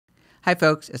Hi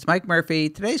folks, it's Mike Murphy.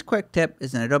 Today's quick tip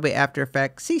is in Adobe After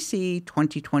Effects CC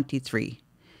 2023.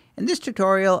 In this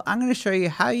tutorial, I'm going to show you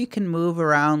how you can move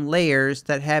around layers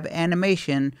that have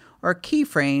animation or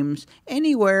keyframes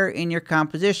anywhere in your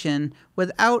composition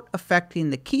without affecting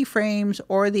the keyframes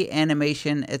or the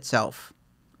animation itself.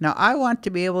 Now I want to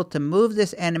be able to move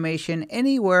this animation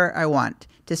anywhere I want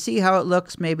to see how it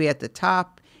looks maybe at the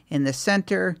top, in the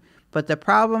center, but the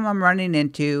problem I'm running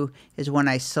into is when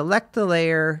I select the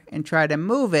layer and try to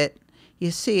move it,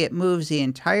 you see it moves the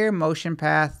entire motion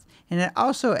path, and it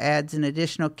also adds an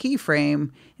additional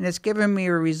keyframe, and it's giving me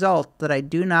a result that I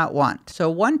do not want. So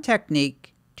one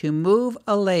technique to move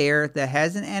a layer that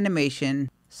has an animation,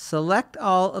 select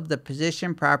all of the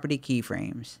position property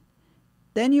keyframes.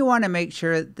 Then you want to make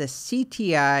sure the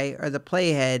CTI or the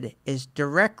playhead is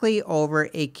directly over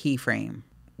a keyframe.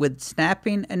 With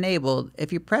snapping enabled,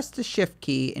 if you press the Shift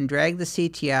key and drag the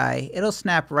CTI, it'll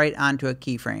snap right onto a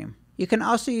keyframe. You can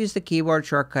also use the keyboard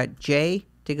shortcut J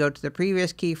to go to the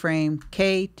previous keyframe,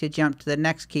 K to jump to the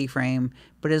next keyframe,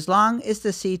 but as long as the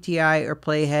CTI or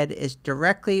playhead is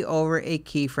directly over a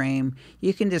keyframe,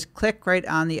 you can just click right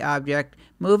on the object,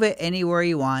 move it anywhere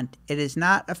you want. It is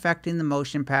not affecting the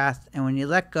motion path, and when you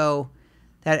let go,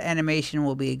 that animation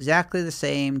will be exactly the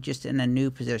same, just in a new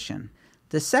position.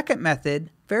 The second method,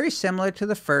 very similar to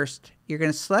the first, you're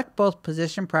going to select both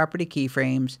position property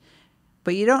keyframes,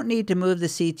 but you don't need to move the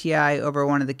CTI over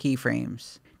one of the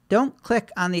keyframes. Don't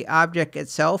click on the object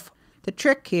itself. The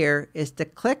trick here is to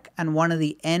click on one of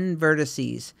the end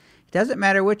vertices. It doesn't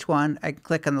matter which one. I can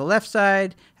click on the left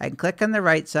side, I can click on the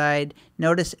right side.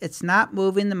 Notice it's not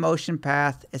moving the motion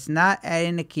path, it's not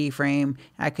adding a keyframe.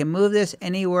 I can move this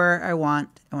anywhere I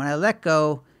want, and when I let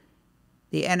go,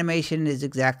 the animation is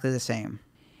exactly the same.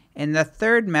 And the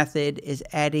third method is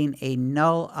adding a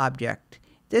null object.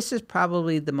 This is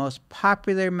probably the most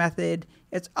popular method.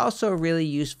 It's also really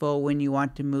useful when you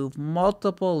want to move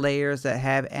multiple layers that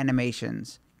have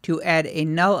animations. To add a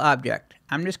null object,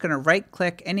 I'm just going to right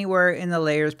click anywhere in the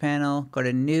layers panel, go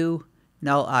to New,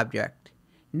 Null Object.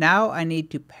 Now I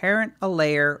need to parent a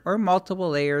layer or multiple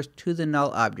layers to the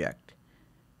null object.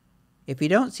 If you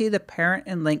don't see the parent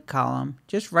and link column,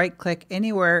 just right click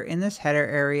anywhere in this header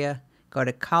area, go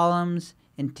to Columns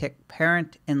and tick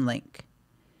Parent and Link.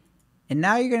 And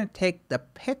now you're going to take the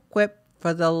pick whip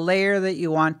for the layer that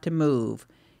you want to move.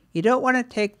 You don't want to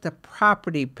take the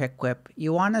property pick whip,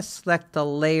 you want to select the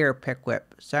layer pick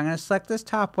whip. So I'm going to select this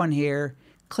top one here,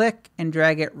 click and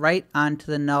drag it right onto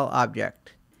the null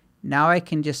object. Now I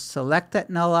can just select that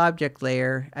null object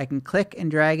layer, I can click and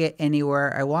drag it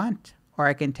anywhere I want. Or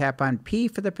I can tap on P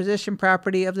for the position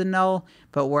property of the null,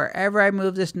 but wherever I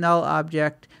move this null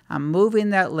object, I'm moving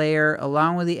that layer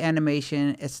along with the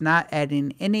animation. It's not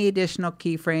adding any additional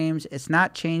keyframes, it's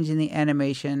not changing the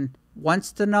animation.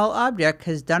 Once the null object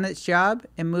has done its job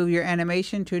and moved your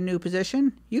animation to a new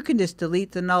position, you can just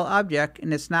delete the null object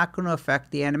and it's not going to affect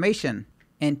the animation.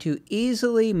 And to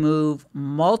easily move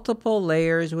multiple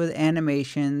layers with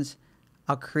animations,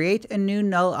 I'll create a new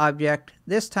null object.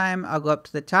 This time I'll go up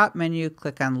to the top menu,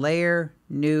 click on Layer,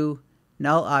 New,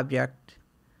 Null Object.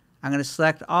 I'm going to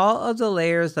select all of the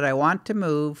layers that I want to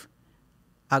move.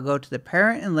 I'll go to the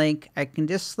parent and link. I can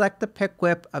just select the pick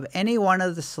whip of any one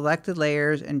of the selected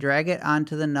layers and drag it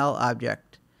onto the null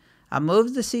object. I'll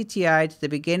move the CTI to the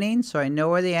beginning so I know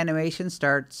where the animation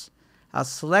starts. I'll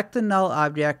select the null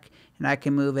object and I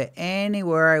can move it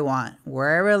anywhere I want.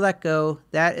 Wherever I let go,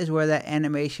 that is where that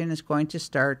animation is going to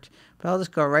start. But I'll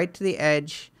just go right to the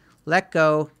edge, let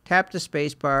go, tap the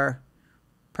spacebar,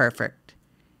 perfect.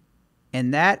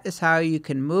 And that is how you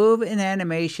can move an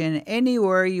animation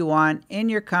anywhere you want in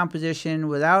your composition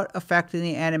without affecting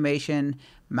the animation.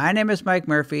 My name is Mike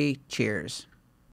Murphy. Cheers.